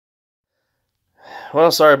Well,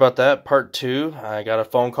 sorry about that. Part 2. I got a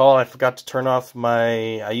phone call. I forgot to turn off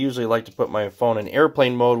I usually like to put my phone in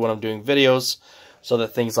airplane mode when I'm doing videos so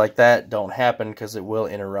that things like that don't happen because it will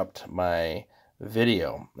interrupt my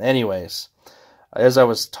video. Anyways, as I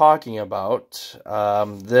was talking about,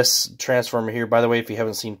 this transformer here, by the way, if you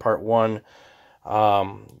haven't seen part 1,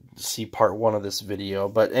 see part 1 of this video.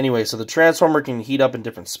 But anyway, so the transformer can heat up in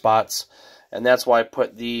different spots, and that's why I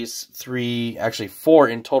put these 4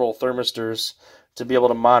 in total thermistors to be able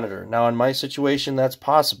to monitor. Now, in my situation, that's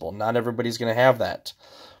possible. Not everybody's going to have that.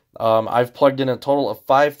 I've plugged in a total of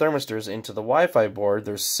 5 thermistors into the Wi-Fi board.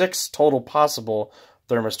 There's 6 total possible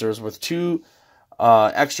thermistors, with 2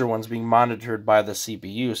 extra ones being monitored by the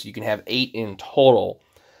CPU, so you can have 8 in total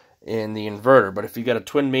in the inverter. But if you got a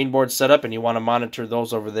twin mainboard set up and you want to monitor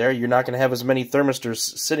those over there, you're not going to have as many thermistors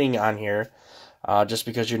sitting on here, just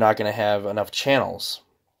because you're not going to have enough channels.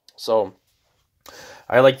 So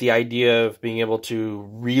I like the idea of being able to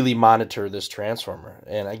really monitor this transformer.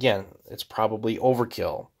 And again, it's probably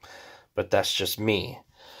overkill, but that's just me.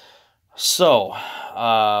 So,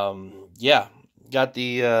 yeah, got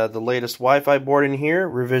the latest Wi-Fi board in here,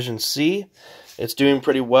 revision C. It's doing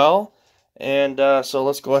pretty well. And so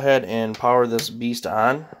let's go ahead and power this beast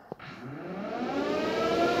on.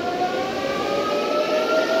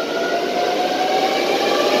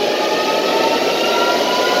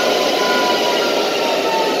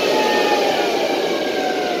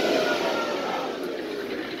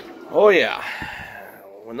 Oh yeah,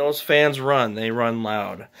 when those fans run, they run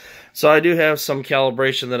loud. So I do have some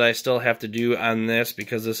calibration that I still have to do on this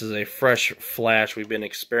because this is a fresh flash. We've been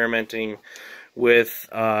experimenting with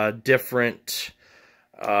different,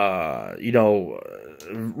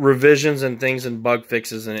 revisions and things and bug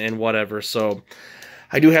fixes and whatever. So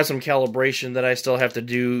I do have some calibration that I still have to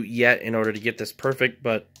do yet in order to get this perfect.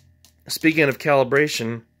 But speaking of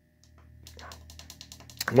calibration,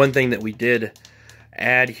 one thing that we did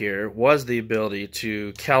add here was the ability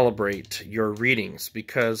to calibrate your readings,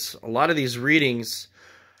 because a lot of these readings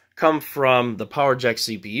come from the Power Jack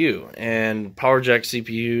CPU, and Power Jack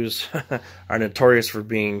CPUs are notorious for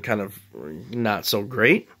being kind of not so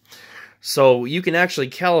great. So you can actually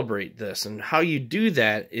calibrate this, and how you do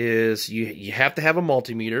that is you have to have a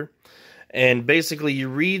multimeter, and basically you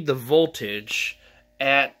read the voltage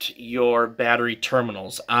at your battery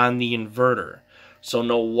terminals on the inverter. So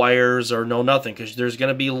no wires or no nothing, because there's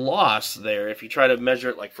going to be loss there. If you try to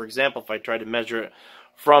measure it, like for example, if I try to measure it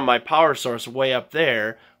from my power source way up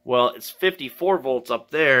there, well, it's 54 volts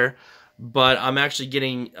up there, but I'm actually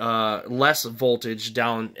getting less voltage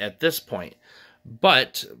down at this point.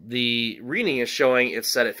 But the reading is showing it's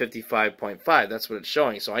set at 55.5. That's what it's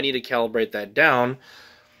showing. So I need to calibrate that down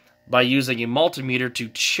by using a multimeter to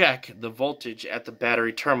check the voltage at the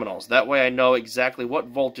battery terminals. That way I know exactly what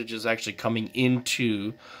voltage is actually coming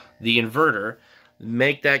into the inverter.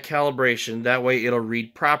 Make that calibration, that way it'll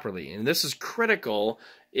read properly. And this is critical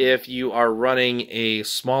if you are running a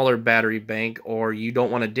smaller battery bank, or you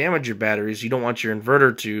don't want to damage your batteries. You don't want your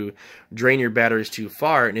inverter to drain your batteries too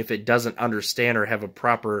far, and if it doesn't understand or have a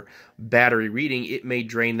proper battery reading, it may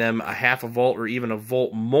drain them a half a volt or even a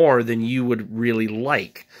volt more than you would really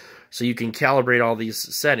like. So you can calibrate all these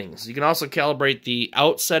settings. You can also calibrate the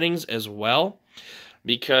out settings as well,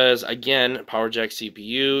 because again, Power Jack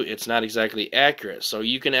CPU, it's not exactly accurate. So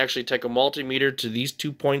you can actually take a multimeter to these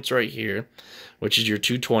 2 points right here, which is your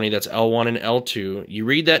 220, that's L1 and L2. You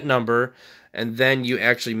read that number, and then you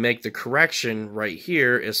actually make the correction right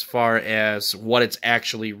here as far as what it's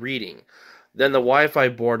actually reading. Then the Wi-Fi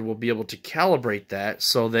board will be able to calibrate that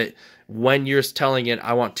so that when you're telling it,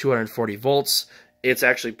 I want 240 volts, it's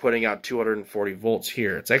actually putting out 240 volts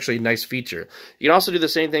here. It's actually a nice feature. You can also do the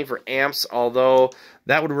same thing for amps, although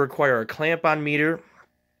that would require a clamp-on meter.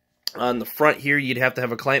 On the front here, you'd have to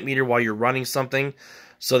have a clamp meter while you're running something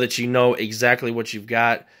so that you know exactly what you've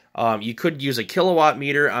got. You could use a kilowatt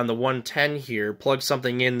meter on the 110 here, plug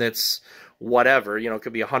something in that's whatever, it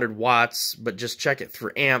could be 100 watts, but just check it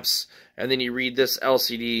for amps, and then you read this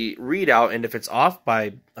LCD readout, and if it's off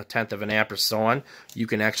by 1/10 of an amp or so on, you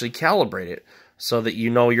can actually calibrate it so that you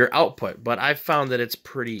know your output. But I've found that it's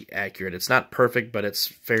pretty accurate. It's not perfect, but it's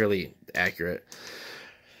fairly accurate.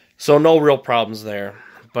 So no real problems there.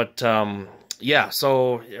 But yeah,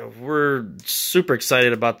 so we're super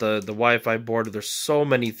excited about the Wi-Fi board. There's so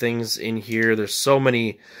many things in here. There's so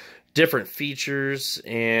many different features,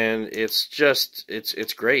 and it's just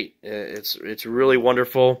it's great. It's really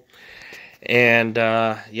wonderful. And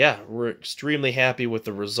yeah, we're extremely happy with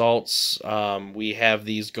the results. We have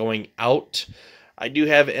these going out. I do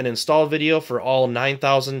have an install video for all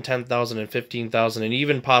 9,000, 10,000, and 15,000, and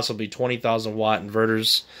even possibly 20,000 watt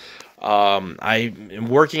inverters. I am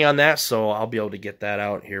working on that, so I'll be able to get that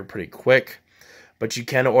out here pretty quick. But you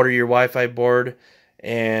can order your Wi-Fi board,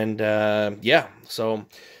 and yeah, so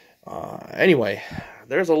anyway,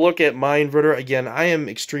 there's a look at my inverter. Again, I am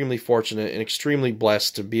extremely fortunate and extremely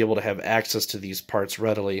blessed to be able to have access to these parts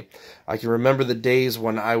readily. I can remember the days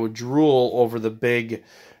when I would drool over the big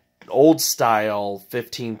old style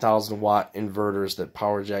 15,000 watt inverters that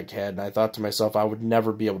Power Jack had, and I thought to myself I would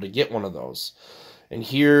never be able to get one of those. And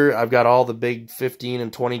here I've got all the big 15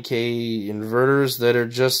 and 20K inverters that are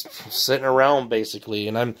just sitting around basically.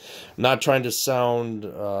 And I'm not trying to sound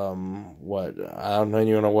what I don't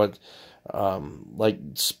even know what like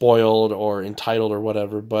spoiled or entitled or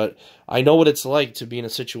whatever, but I know what it's like to be in a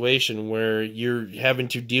situation where you're having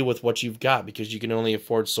to deal with what you've got because you can only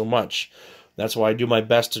afford so much. That's why I do my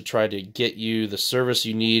best to try to get you the service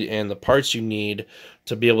you need and the parts you need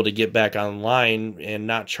to be able to get back online and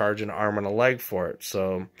not charge an arm and a leg for it.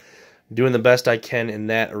 So I'm doing the best I can in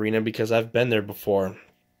that arena because I've been there before.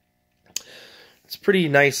 It's pretty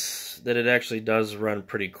nice that it actually does run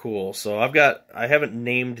pretty cool. So I haven't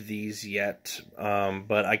named these yet,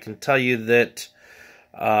 but I can tell you that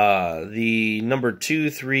the number 2,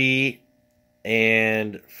 3,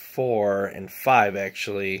 and 4 and 5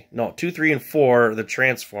 actually. No, 2, 3, and 4 the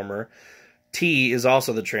transformer. T is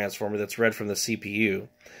also the transformer that's read from the CPU.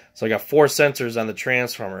 So I got 4 sensors on the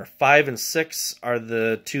transformer. 5 and 6 are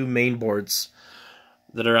the 2 main boards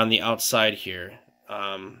that are on the outside here.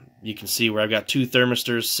 You can see where I've got 2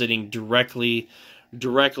 thermistors sitting directly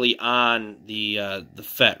on the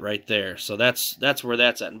FET right there. So that's where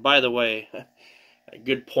that's at. And by the way, a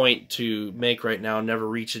good point to make right now, never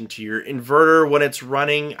reach into your inverter when it's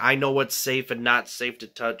running. I know what's safe and not safe to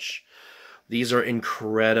touch. These are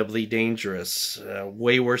incredibly dangerous.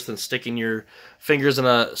 Way worse than sticking your fingers in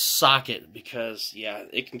a socket because, yeah,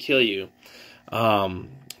 it can kill you.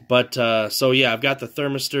 So, yeah, I've got the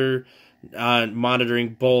thermistor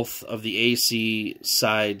monitoring both of the AC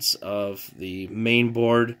sides of the main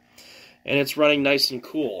board, and it's running nice and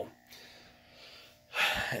cool,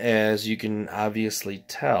 as you can obviously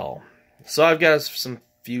tell. So I've got some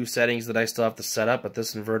few settings that I still have to set up, but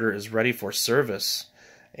this inverter is ready for service.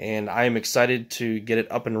 And I am excited to get it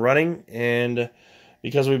up and running. And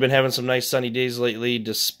because we've been having some nice sunny days lately,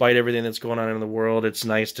 despite everything that's going on in the world, it's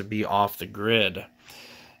nice to be off the grid.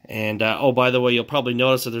 And, oh, by the way, you'll probably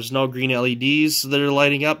notice that there's no green LEDs that are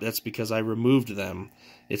lighting up. That's because I removed them.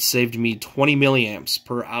 It saved me 20 milliamps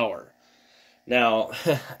per hour. Now,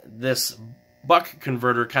 this buck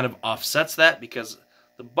converter kind of offsets that because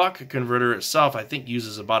the buck converter itself, I think,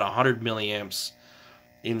 uses about 100 milliamps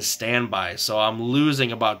in standby. So I'm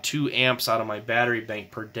losing about 2 amps out of my battery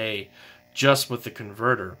bank per day just with the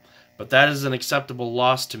converter. But that is an acceptable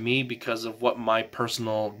loss to me because of what my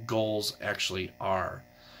personal goals actually are.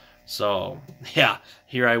 So, yeah,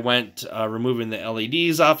 here I went removing the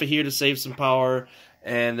LEDs off of here to save some power,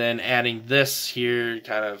 and then adding this here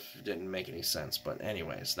kind of didn't make any sense. But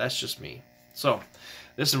anyways, that's just me. So,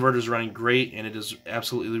 this inverter is running great, and it is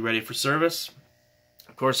absolutely ready for service.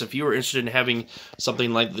 Of course, if you are interested in having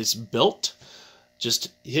something like this built,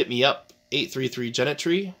 just hit me up, 833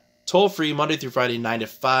 Genetry, toll free Monday through Friday, 9 to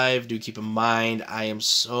 5. Do keep in mind, I am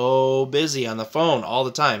so busy on the phone all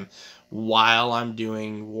the time while I'm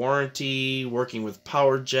doing warranty, working with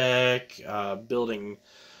Power Jack, building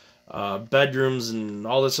bedrooms and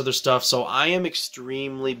all this other stuff. So I am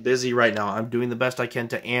extremely busy right now. I'm doing the best I can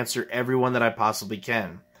to answer everyone that I possibly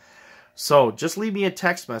can. So just leave me a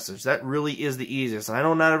text message. That really is the easiest. And I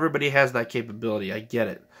know not everybody has that capability. I get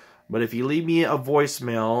it. But if you leave me a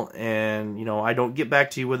voicemail and, you know, I don't get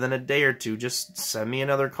back to you within a day or two, just send me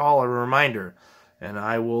another call or a reminder. And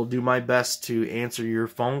I will do my best to answer your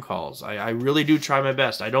phone calls. I really do try my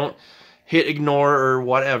best. I don't hit ignore or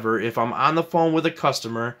whatever. If I'm on the phone with a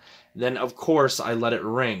customer, then of course I let it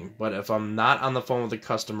ring. But if I'm not on the phone with a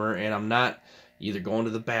customer and I'm not either going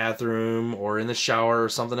to the bathroom or in the shower or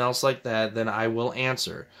something else like that, then I will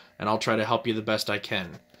answer. And I'll try to help you the best I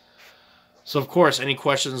can. So, of course, any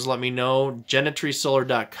questions, let me know.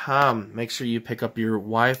 GenetrySolar.com. Make sure you pick up your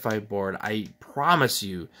Wi-Fi board. I promise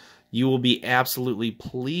you, you will be absolutely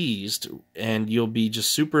pleased and you'll be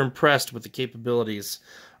just super impressed with the capabilities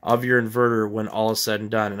of your inverter when all is said and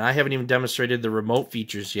done. And I haven't even demonstrated the remote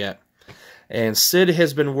features yet. And Sid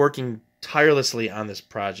has been working tirelessly on this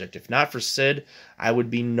project. If not for Sid, I would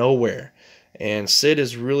be nowhere. And Sid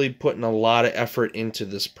is really putting a lot of effort into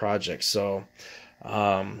this project. So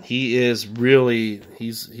he is really,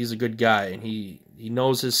 he's a good guy, and he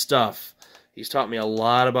knows his stuff. He's taught me a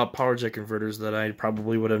lot about Power Jack inverters that I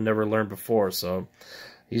probably would have never learned before. So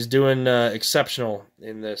he's doing exceptional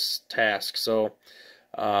in this task. So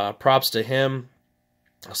props to him.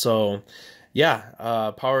 So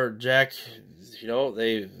yeah, Power Jack, you know,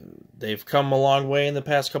 they've come a long way in the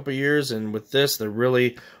past couple of years, and with this, they're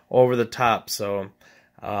really over the top. So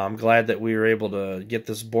I'm glad that we were able to get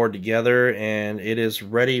this board together, and it is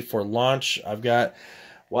ready for launch. I've got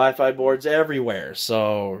Wi-Fi boards everywhere,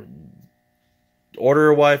 so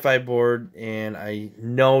order a Wi-Fi board, and I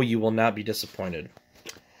know you will not be disappointed.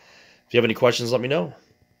 If you have any questions, let me know.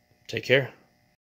 Take care.